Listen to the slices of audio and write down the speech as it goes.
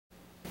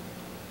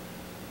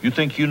You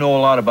think you know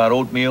a lot about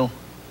oatmeal?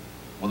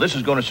 Well, this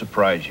is going to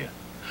surprise you.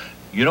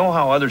 You know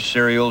how other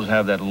cereals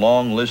have that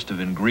long list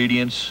of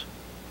ingredients?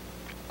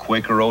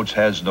 Quaker Oats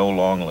has no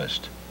long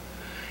list.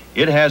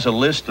 It has a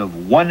list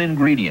of one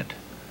ingredient.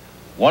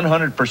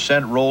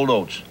 100% rolled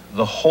oats,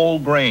 the whole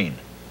grain,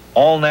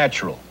 all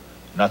natural.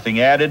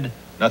 Nothing added,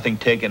 nothing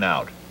taken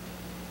out.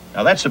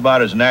 Now that's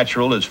about as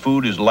natural as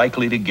food is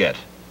likely to get.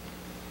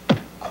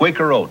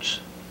 Quaker Oats.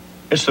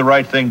 It's the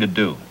right thing to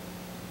do.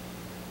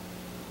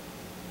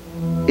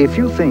 If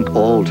you think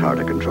all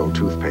tartar control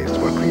toothpastes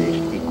were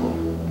created equal,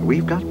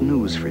 we've got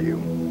news for you.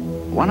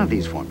 One of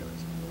these formulas,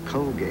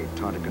 Colgate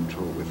Tartar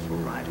Control with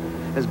Fluoride,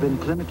 has been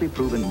clinically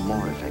proven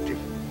more effective.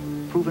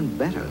 Proven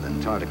better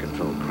than Tartar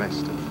Control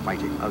Crest and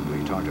fighting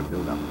ugly tartar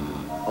buildup.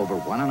 Over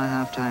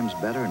 1.5 times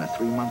better in a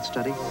 3-month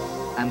study,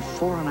 and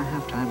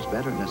 4.5 times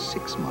better in a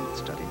 6-month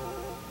study.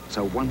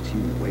 So once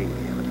you weigh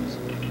the evidence,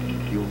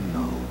 you'll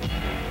know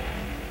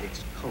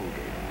it's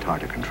Colgate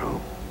Tartar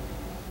Control.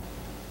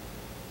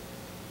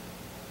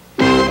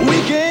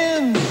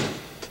 Weekends,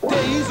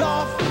 days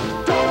off,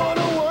 don't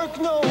wanna work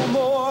no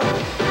more.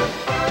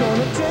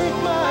 Gonna take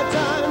my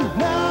time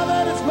now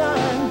that it's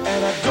mine,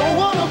 and I don't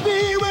wanna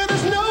be where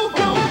there's no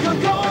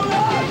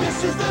Coca-Cola.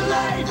 This is the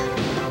light,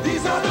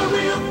 these are the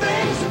real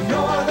things, and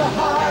you're the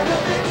heart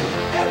of it.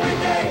 Every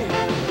day,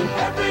 in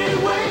every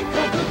way,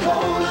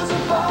 Coca-Cola's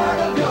a part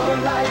of your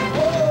life.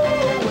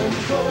 Oh, when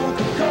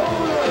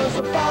Coca-Cola's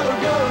a part of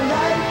your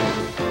life,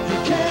 you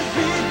can't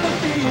beat the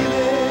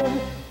feeling.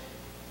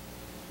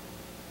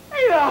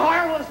 A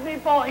harmless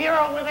meatball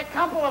hero with a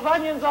couple of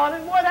onions on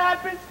it. What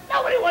happens?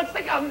 Nobody wants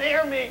to come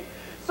near me.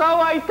 So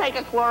I take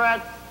a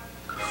Clorets.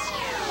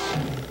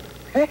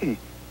 Hey,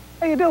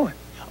 how you doing?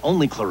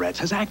 Only Clorets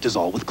has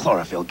Actazole with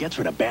chlorophyll. Gets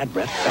rid of bad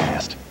breath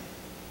fast.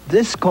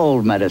 This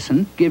cold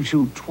medicine gives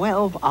you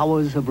 12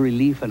 hours of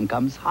relief and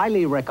comes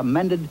highly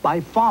recommended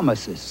by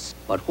pharmacists.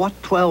 But what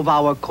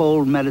 12-hour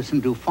cold medicine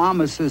do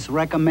pharmacists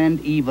recommend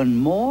even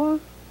more?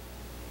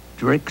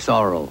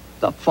 Drixoral,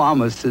 the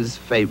pharmacist's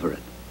favorite.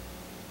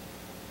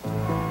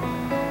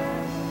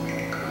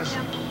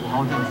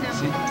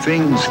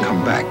 Things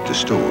come back to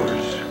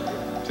stores.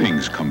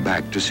 Things come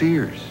back to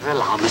Sears.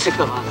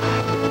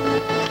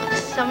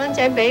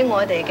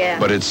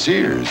 But at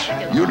Sears,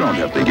 you don't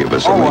have to give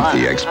us a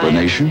lengthy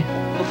explanation.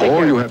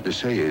 All you have to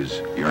say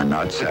is, you're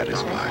not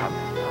satisfied.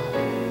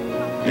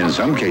 In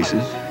some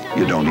cases,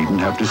 you don't even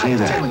have to say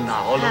that.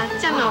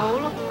 真係好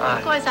咯，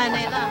唔該晒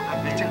你啦。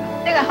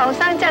呢個後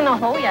生真係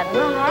好人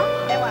咯，嚇。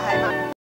你話係嘛？